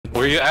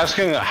Were you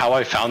asking how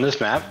I found this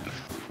map?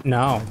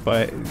 Oh,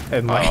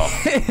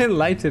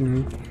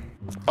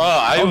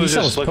 I was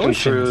just looking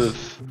through.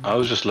 I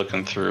was just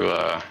looking through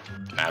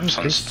maps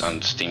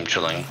on Steam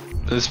chilling.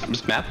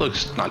 This map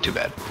looks not too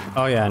bad.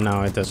 Oh yeah,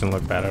 no, it doesn't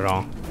look bad at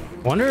all.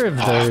 Wonder if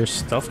there's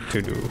stuff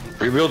to do.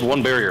 Rebuild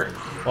one barrier.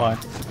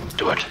 What?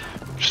 Do it.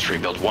 Just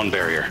rebuild one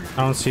barrier.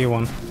 I don't see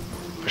one.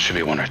 There should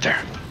be one right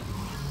there.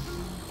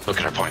 Look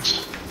at our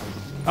points.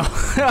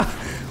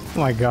 Oh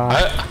my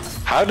god.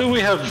 How do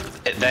we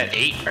have that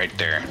 8 right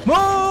there?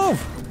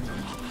 Move!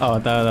 Oh,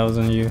 that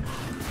wasn't you.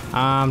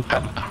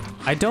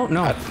 I don't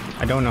know.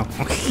 I don't know.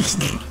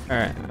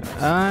 Alright,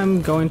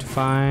 I'm going to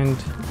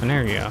find an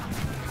area.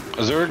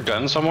 Is there a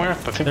gun somewhere? I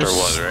think there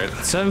was, right?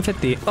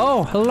 750.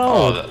 Oh,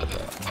 hello.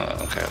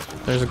 Oh, okay.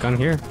 There's a gun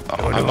here.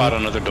 Oh, I bought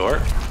another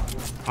door.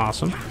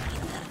 Awesome.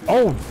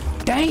 Oh,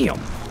 damn.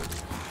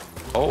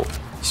 Oh.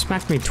 You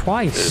smacked me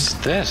twice. Is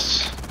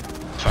this?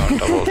 Found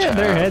double tap.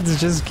 Their heads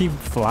just keep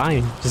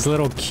flying. Just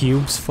little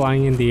cubes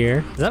flying in the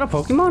air. Is that a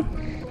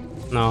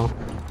Pokemon? No.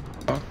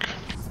 Fuck.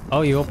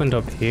 Oh, you opened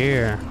up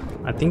here.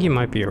 I think you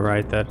might be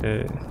right that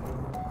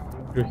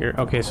through here.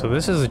 Okay, so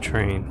this is a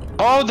train.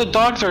 Oh, the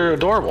dogs are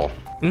adorable.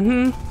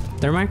 Mm-hmm.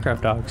 They're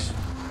Minecraft dogs.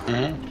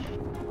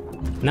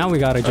 Mm-hmm. Now we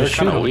gotta just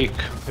shoot them. Weak.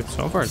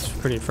 So far, it's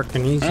pretty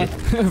freaking easy.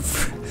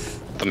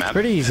 The map.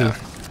 Pretty easy. Yeah.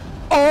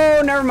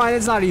 Oh, never mind.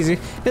 It's not easy.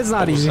 It's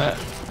not easy. That?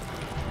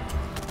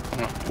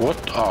 What?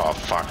 Oh,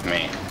 fuck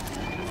me.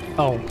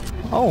 Oh.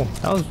 Oh,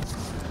 that was...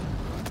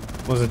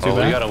 Wasn't too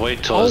bad. We gotta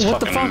wait till his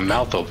fucking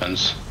mouth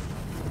opens.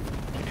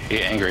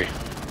 He's angry.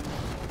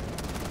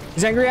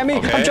 He's angry at me.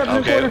 Okay, I'm trapped in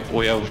the corner.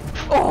 We have...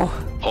 Oh.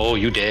 Oh,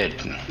 you did.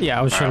 Yeah,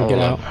 I was trying to get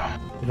out.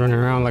 Running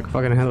around like a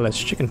fucking headless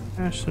chicken.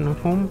 That's in a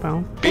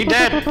homebound. Be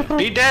dead!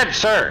 Be dead,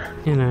 sir!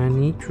 And I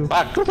need you.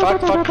 Fuck,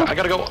 fuck, fuck. I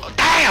gotta go.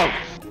 Damn!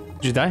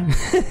 Did you die?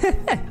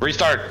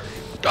 Restart.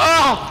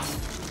 Oh!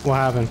 What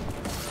happened?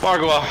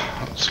 Margwa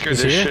scared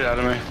this shit out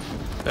of me.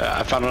 Yeah,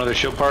 I found another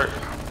shield part.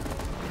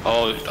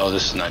 Oh,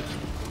 this is nice.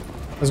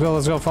 Let's go,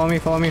 let's go. Follow me,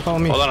 follow me, follow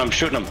me. Hold on, I'm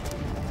shooting him.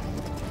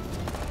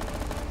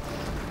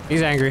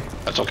 He's angry.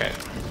 That's okay.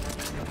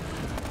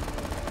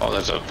 Oh,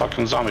 there's a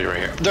fucking zombie right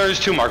here. There's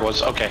 2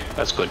 Margwas. Okay,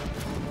 that's good.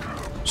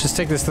 Just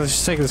take this, let's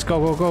just take this. Go,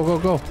 go, go, go,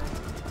 go.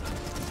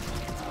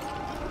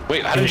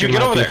 Wait, how did you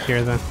get over there?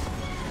 Here then.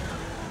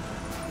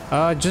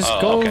 Just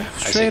go okay.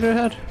 straight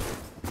ahead.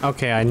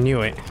 Okay, I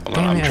knew it. Hold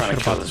on, Damn it, I'm trying I to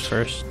should kill have bought this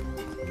first.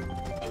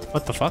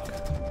 What the fuck?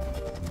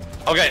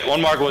 Okay,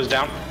 1 Margwa is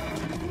down.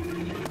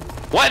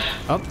 What?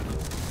 Oh,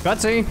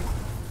 gutsy.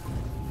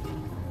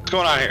 What's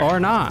going on here? Or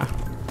not.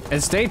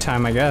 It's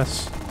daytime, I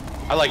guess.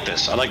 I like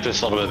this. I like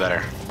this a little bit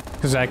better.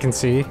 Because I can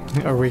see,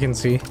 or we can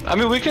see. I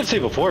mean, we could see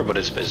before, but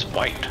it's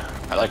white.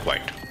 I like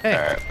white. Hey.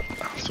 Alright.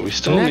 So we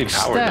still need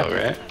power though,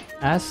 right?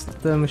 Ask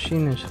the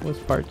machinist what's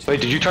part 2.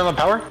 Wait, did you turn on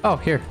power? Oh,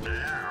 here.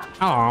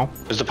 Oh.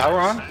 Is the power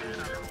on?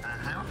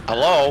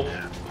 Hello?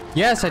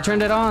 Yes, I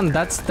turned it on.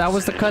 That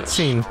was the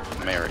cutscene.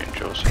 Mary and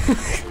Joseph.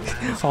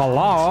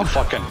 Hello.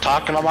 Fucking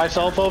talking to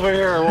myself over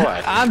here or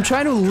what? I'm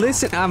trying to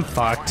listen. I'm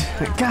fucked.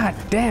 God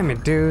damn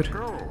it, dude.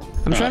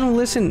 I'm trying to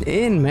listen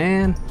in,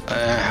 man.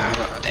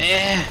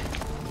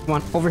 Come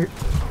on, over here.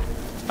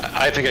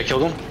 I think I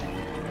killed him.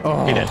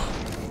 Oh. He did.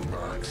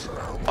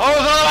 Oh,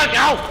 there's another one!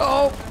 Ow!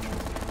 Oh!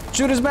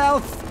 Shoot his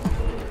mouth!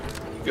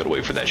 You gotta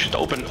wait for that shit to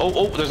open.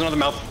 Oh, there's another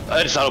mouth.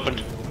 It's not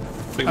opened.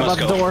 We must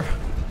go. The door.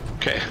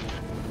 Okay.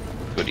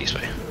 Go this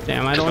way.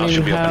 Damn, I don't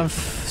even have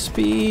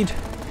speed.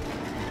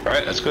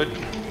 Alright, that's good.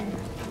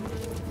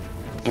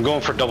 I'm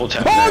going for double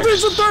tap. Oh, next.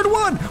 there's a third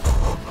one!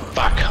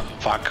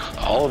 Fuck.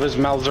 All of his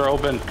mouths are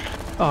open.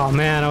 Oh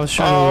man, I was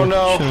trying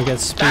to get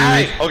speed.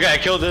 Die. Okay, I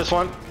killed this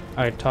one.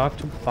 I talked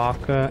to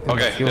Baka.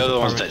 Okay, the other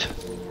one's dead.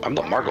 I'm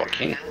the Margwa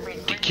king.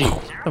 The king.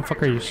 What the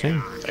fuck are you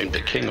saying? I'm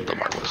the king of the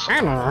Margwas.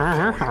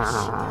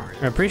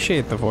 I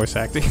appreciate the voice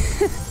acting.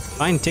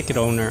 Find ticket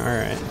owner,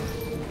 alright.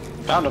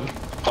 Found him.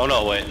 Oh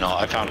no, wait, no,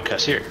 I found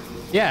Cassier.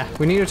 Yeah,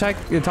 we need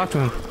to talk to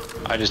him.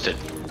 I just did.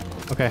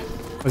 Okay.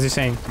 What's he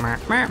saying? I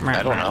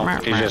don't know.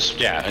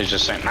 He's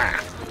just saying nah.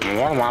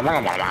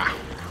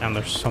 Damn,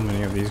 there's so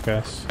many of these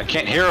guys. I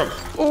can't hear him.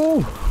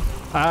 Oh!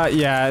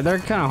 Yeah, they're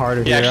kind of hard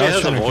to hear. He actually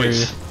has a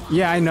voice.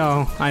 Yeah, I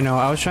know.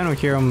 I was trying to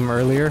hear him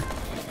earlier.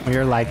 When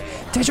you're like,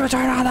 did you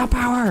turn on the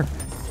power?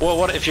 Well,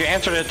 what if you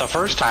answered it the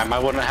first time? I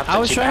wouldn't have to. I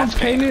was trying to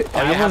pay it.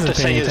 All you have to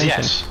say is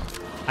yes.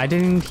 I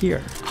didn't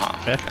hear.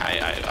 Huh.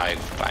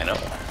 I know.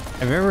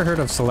 Have you ever heard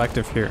of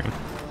selective hearing?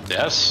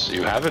 Yes,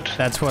 you have it.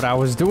 That's what I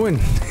was doing.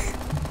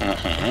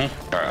 Alright,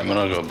 I'm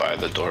gonna go by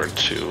the door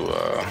to,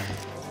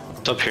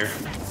 it's up here.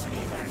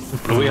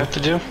 What do we have to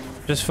do?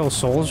 Just fill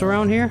souls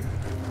around here?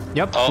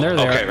 Yep, oh, they're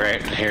there. Okay,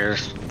 right,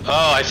 here's...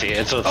 Oh, I see,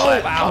 it's a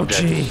flat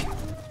object.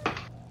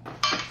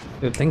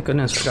 Dude, thank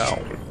goodness for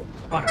that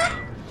water.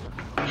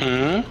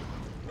 I'm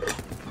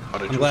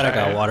glad I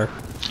got water.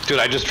 Dude,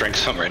 I just drank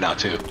some right now,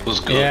 too. It was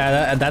good.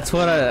 Yeah, that's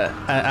what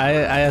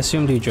I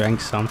assumed you drank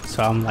some,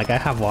 so I'm like, I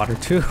have water,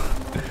 too.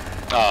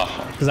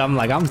 Oh. Because I'm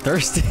like, I'm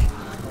thirsty.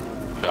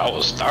 I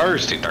was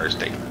thirsty.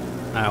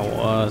 That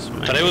was,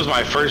 man. Today was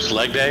my first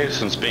leg day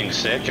since being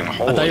sick, and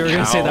holy I thought you were cow.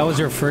 gonna say that was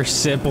your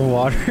first sip of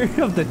water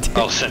of the day.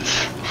 Oh,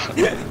 since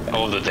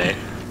of the day.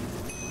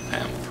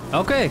 Damn.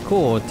 Okay,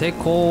 cool. Take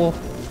coal.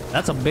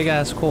 That's a big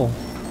ass coal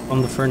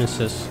from the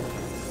furnaces.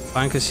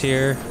 Find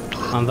Kassir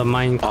on the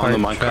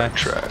minecart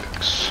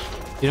tracks.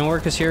 You know where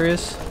Kassir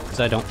is?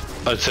 Because I don't.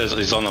 Oh, it says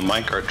he's on the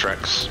minecart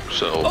tracks,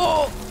 so...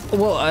 Oh!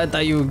 Well, I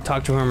thought you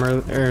talked to him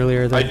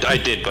earlier. I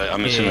did, but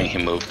I'm assuming he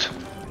moved.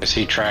 I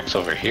see tracks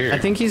over here. I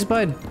think he's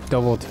by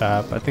double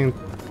tap. I think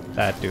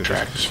that dude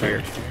tracks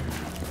here.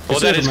 Well,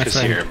 that is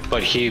Kassir,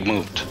 but he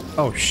moved.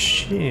 Oh,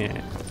 shit.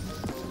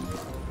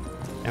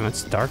 Damn,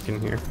 it's dark in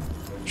here.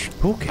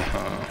 Spooky.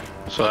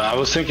 So I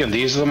was thinking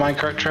these are the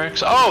minecart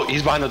tracks. Oh,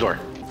 he's behind the door.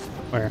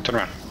 Where? Turn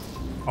around.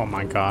 Oh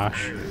my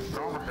gosh.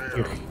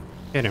 You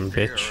hit him,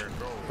 bitch.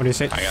 What do you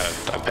say? I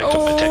picked up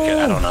a ticket,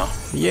 I don't know.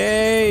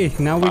 Yay!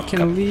 Now we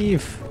can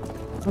leave.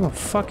 Where the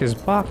fuck is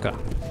Baka?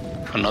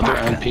 Another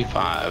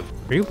MP5.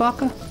 Are you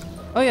Baka?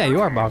 Oh yeah, you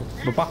are Baka.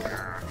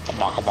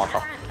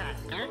 Baka.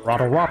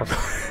 Rada.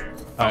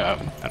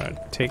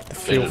 Gotta take the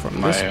fuel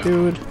from this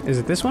dude. Is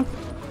it this one?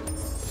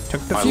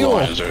 Took the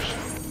fuel.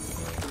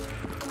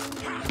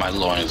 My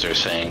loins are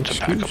saying to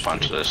pack a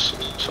punch this,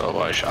 so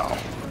I shall.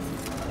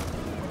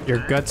 Your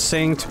gut's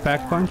saying to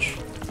pack punch?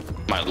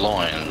 My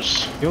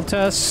loins. Fuel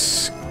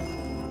test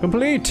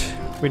complete.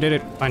 We did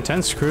it. Find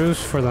 10 screws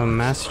for the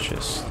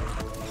messages.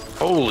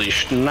 Holy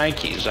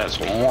shnikes, that's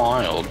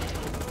wild.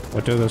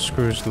 What do those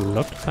screws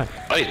look like?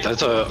 Wait,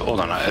 that's a... Hold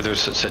on, it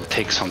said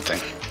take something.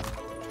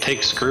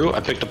 Take screw?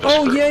 I picked up a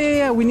screw. Oh,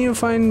 yeah. We need to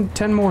find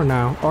 10 more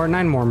now. Or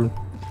 9 more.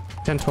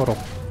 10 total.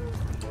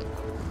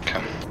 Okay.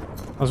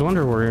 I was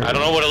wondering where... I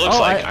don't know what it looks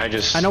like.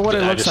 I know what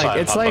it looks like.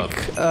 It's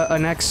like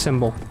an X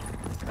symbol.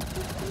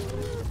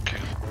 Okay.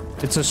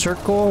 It's a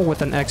circle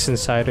with an X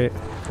inside it.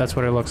 That's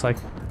what it looks like.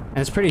 And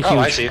it's pretty huge. Oh,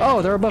 I see.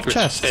 Oh, they're above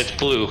chests. It's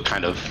blue,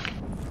 kind of.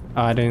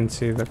 Oh, I didn't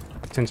see the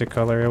tinted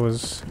color. It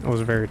was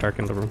very dark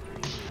in the room.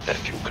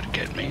 If you could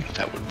get me,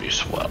 that would be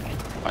swell.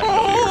 I know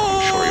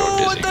I'm sure you're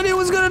busy. I thought he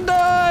was gonna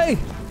die!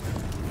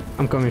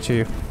 I'm coming to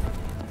you.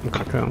 I'm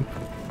gonna come.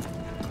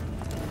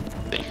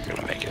 I think you're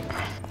gonna make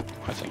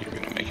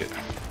it.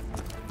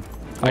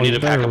 I need to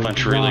pack a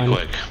punch really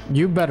quick.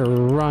 You better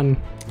run.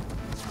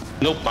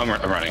 Nope, I'm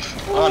running.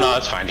 Oh no,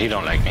 that's fine. He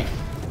don't like me.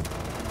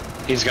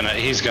 He's gonna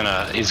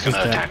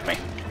attack me.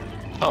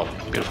 Oh,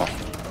 beautiful.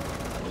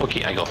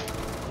 Okay, I go.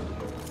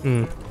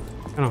 Kind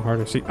of hard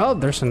to see. Oh,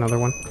 there's another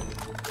one.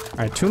 All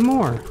right, 2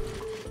 more.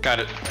 Got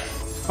it.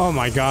 Oh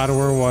my God,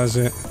 where was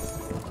it?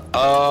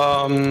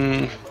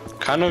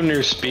 Kind of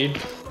near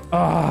speed. Oh,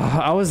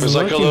 I was There's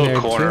like a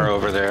little corner too.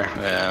 over there.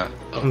 Yeah.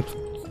 Oh.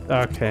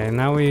 Okay,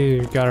 now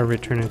we gotta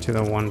return it to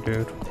the one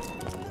dude.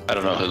 I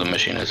don't know who the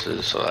machinist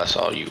is, so that's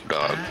all you,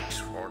 dog.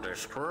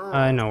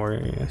 I know where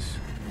he is.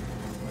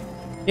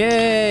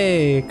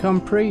 Yay!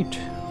 Complete.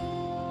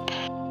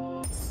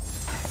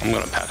 I'm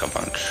gonna pack a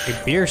punch.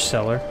 A beer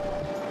seller.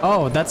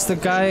 Oh, that's the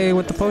guy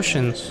with the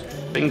potions.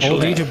 Bing Oh,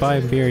 chilling. need to buy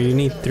beer. You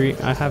need 3.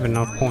 I have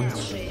enough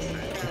points.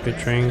 Keep the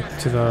drink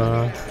to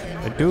the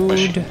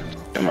dude.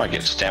 I might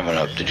get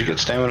stamina up. Did you get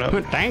stamina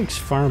up? Thanks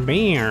for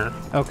beer.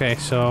 Okay,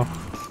 so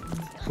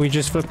we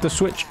just flipped the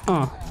switch.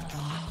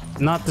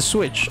 Not the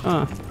switch.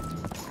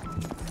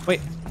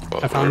 Wait.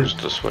 Well, I found where's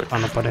the switch?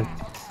 Found a button.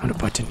 Found a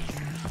button.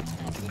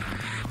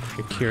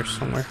 It's here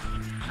somewhere.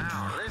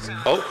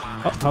 Oh.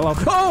 Oh, hello.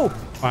 Oh!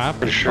 What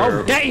happened? Pretty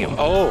sure. Oh, damn!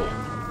 Oh.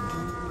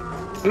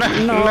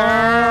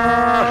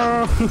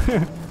 No!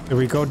 Did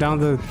we go down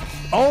the...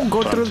 Oh,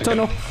 go through the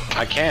tunnel.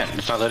 I can't.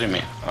 It's not letting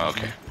me. Oh,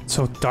 okay. It's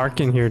so dark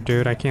in here,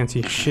 dude. I can't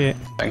see shit.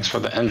 Thanks for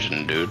the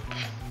engine, dude.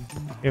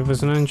 It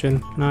was an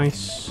engine.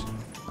 Nice.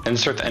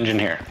 Insert the engine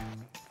here.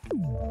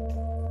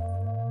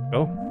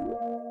 Go.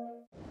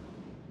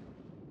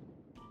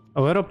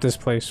 I lit up this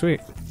place.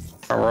 Sweet.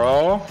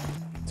 Hello?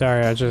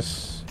 Sorry, I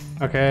just...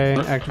 Okay,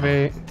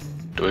 activate.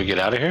 Do we get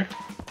out of here?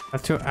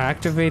 Have to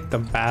activate the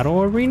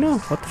battle arena?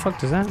 What the fuck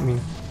does that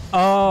mean?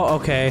 Oh,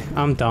 okay.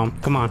 I'm dumb.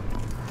 Come on.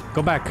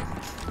 Go back.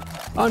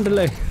 On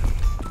delay.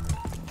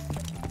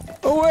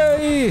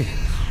 Away!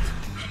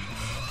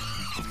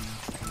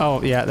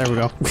 Oh, yeah, there we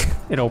go.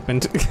 It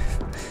opened.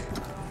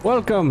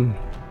 Welcome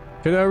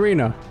to the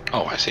arena.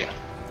 Oh, I see.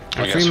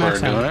 I guess we're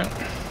doing it.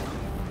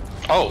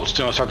 Oh,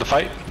 still want to start the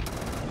fight?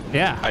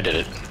 Yeah. I did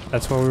it.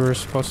 That's what we were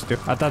supposed to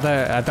do. I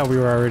thought we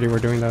were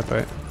doing that,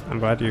 but I'm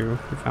glad you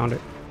found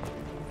it.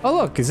 Oh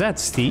look, is that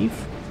Steve?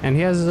 And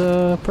he has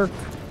a perk.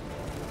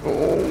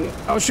 Oh,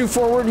 I'll shoot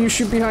forward, you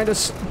shoot behind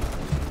us.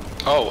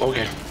 Oh,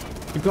 okay.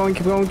 Keep going,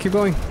 keep going, keep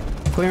going.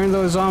 Clearing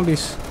those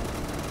zombies.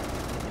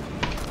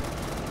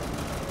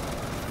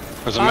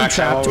 There's a max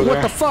ammo over there.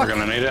 What the fuck? We're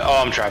gonna need it.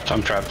 Oh, I'm trapped.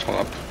 Hold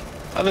up.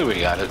 I think we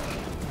got it.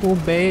 Oh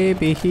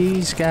baby,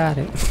 he's got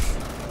it.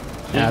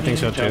 Yeah, I think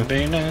so too.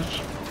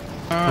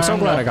 I'm so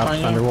glad I got the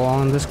Thunderwall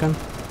on this gun.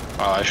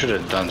 Oh, I should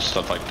have done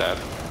stuff like that.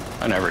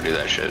 I never do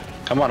that shit.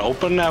 Come on,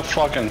 open that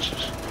fucking...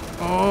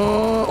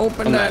 Oh,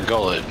 open that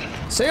gullet.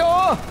 Say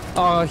oh!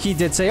 Oh, he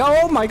did say,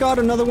 oh my god,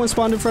 another one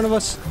spawned in front of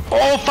us.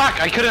 Oh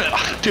fuck, I couldn't,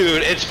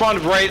 dude, it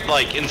spawned right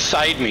like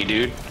inside me,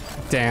 dude.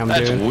 Damn,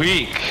 That's dude.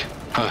 weak.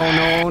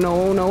 Oh no,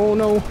 no, no,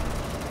 no.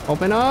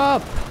 Open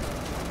up.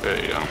 There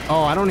you go.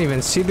 Oh, I don't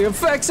even see the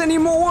effects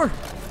anymore.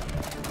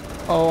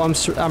 Oh,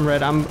 I'm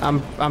red. I'm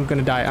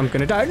gonna die. I'm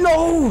gonna die.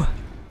 No!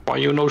 Why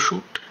you no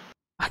shoot?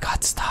 I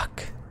got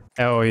stuck.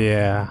 Oh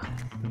yeah.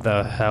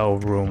 The hell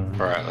room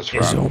Alright, let's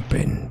is run.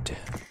 opened.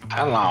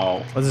 Hello.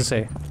 What does it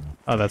say?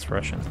 Oh, that's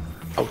Russian.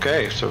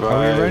 Okay, survive.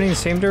 Are we running the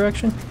same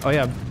direction? Oh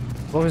yeah.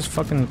 Blow his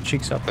fucking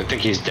cheeks up. I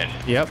think he's dead.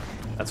 Yep.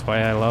 That's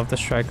why I love the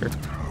striker.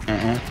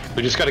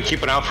 We just gotta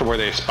keep an eye for where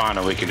they spawn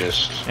and we can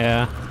just...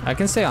 Yeah. I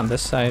can stay on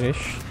this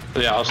side-ish.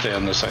 Yeah, I'll stay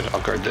on this side.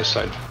 I'll guard this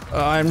side.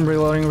 I'm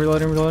reloading.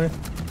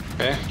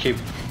 Okay, keep...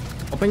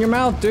 Open your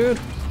mouth, dude.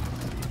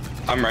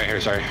 I'm right here,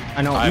 sorry.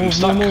 I know. I'm Move,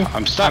 stuck. move, move.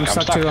 I'm stuck. I'm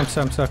stuck too. I'm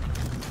stuck.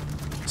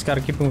 Just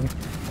gotta keep moving.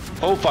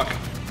 Oh, fuck.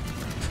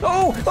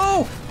 Oh!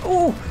 Oh!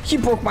 Oh! He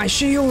broke my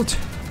shield!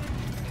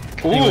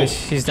 Ooh, Anyways,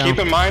 he's down. keep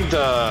in mind,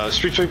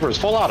 Street Sweeper is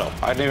full auto.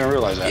 I didn't even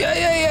realize that.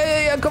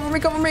 Yeah.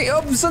 Cover me.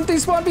 Oh, something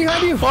spawned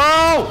behind you.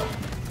 Whoa!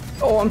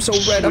 Oh, I'm so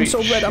red. I'm so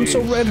red. I'm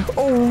so red.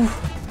 Oh.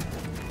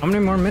 How many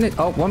more minutes?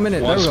 Oh, 1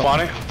 minute. One there we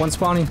spawning? go. One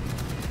spawning.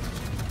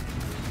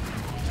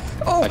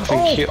 Oh, I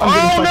think he...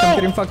 I'm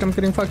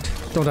getting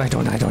fucked. Don't die.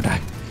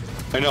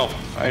 I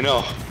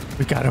know.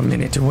 We got a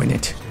minute to win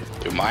it.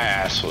 Dude, my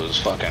ass was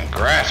fucking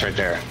grass right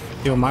there.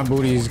 Yo, my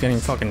booty is getting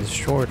fucking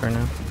destroyed right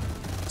now.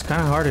 It's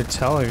kind of hard to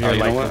tell if you're you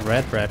know like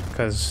what? red,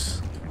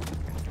 because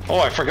Oh,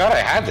 I forgot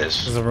I had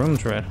this. the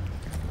room's red.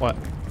 What?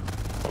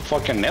 A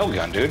fucking nail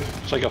gun, dude.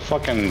 It's like a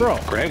fucking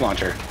grenade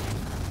launcher.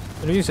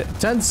 What do you say?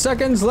 10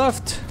 seconds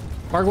left.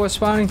 Margo is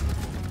spawning.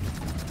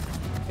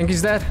 Think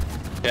he's dead.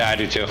 Yeah, I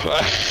do too.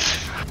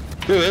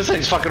 Dude, this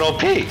thing's fucking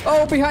OP.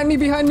 Oh, behind me.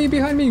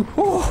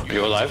 Oh. Are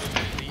you alive?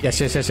 Yes.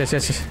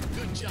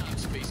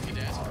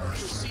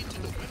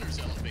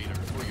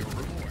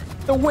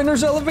 The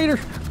winner's elevator.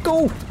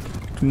 Go.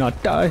 Do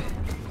not die.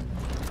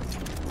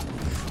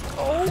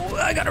 Oh,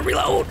 I gotta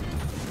reload.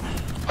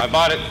 I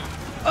bought it.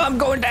 I'm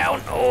going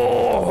down.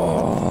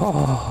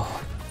 Oh.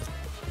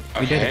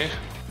 Okay.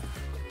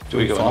 Do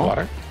we go in the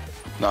water?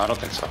 No, I don't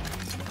think so.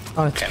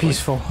 Oh, it's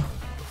peaceful.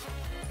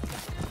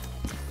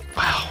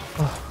 Wow.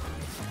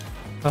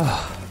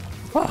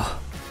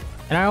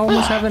 And I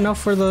almost have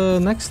enough for the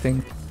next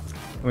thing.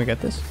 Can we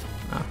get this?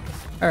 No.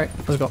 Alright,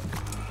 let's go.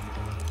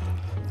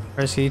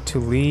 Press E to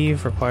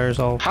leave requires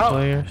all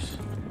players.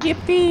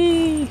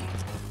 Yippee!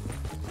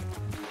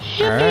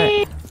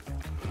 Alright.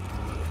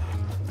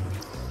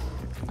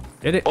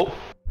 Did it. Oh.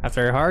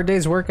 After a hard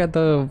day's work at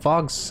the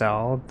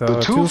Vokzal, the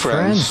two two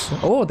friends.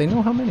 Oh, they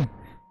know how many.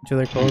 To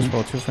their close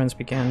while two friends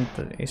began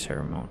a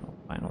ceremonial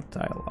final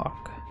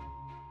dialogue.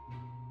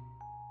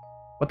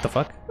 What the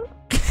fuck?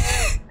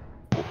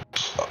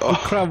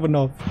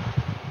 Krabanov.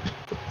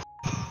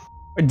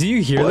 Do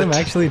you hear them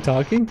actually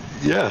talking?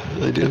 Yeah,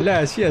 I do.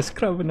 Yes,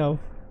 Krabanov.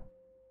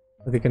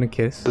 Are they gonna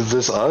kiss? Is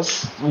this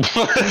us?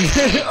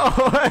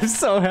 Oh, I'm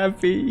so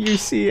happy. You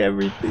see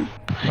everything.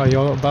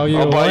 I'll buy you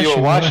a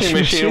washing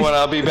machine when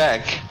I'll be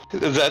back.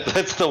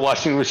 That's the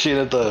washing machine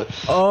at the...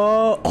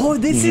 Oh,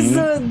 this is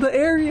the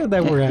area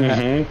that we're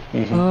at.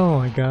 Oh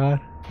my god.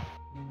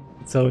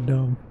 It's so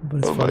dumb. But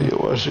it's I'll buy funny. you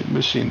a washing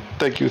machine.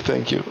 Thank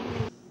you.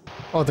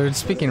 Oh, they're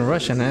speaking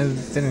Russian. I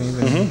didn't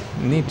even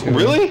need to.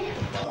 Really?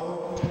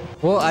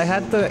 Well, I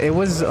had it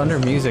was under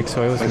music,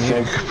 so it was I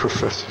music. think,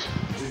 Professor.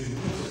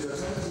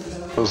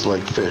 Smells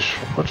like fish.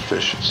 What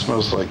fish? It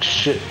smells like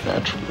shit,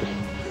 naturally.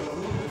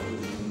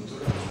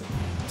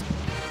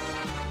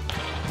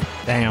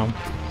 Damn.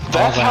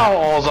 That's how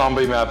all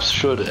zombie maps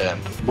should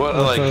end. What,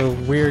 With like... a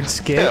weird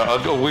skit.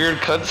 Yeah, a weird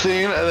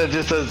cutscene, and it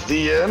just says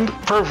the end.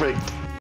 Perfect.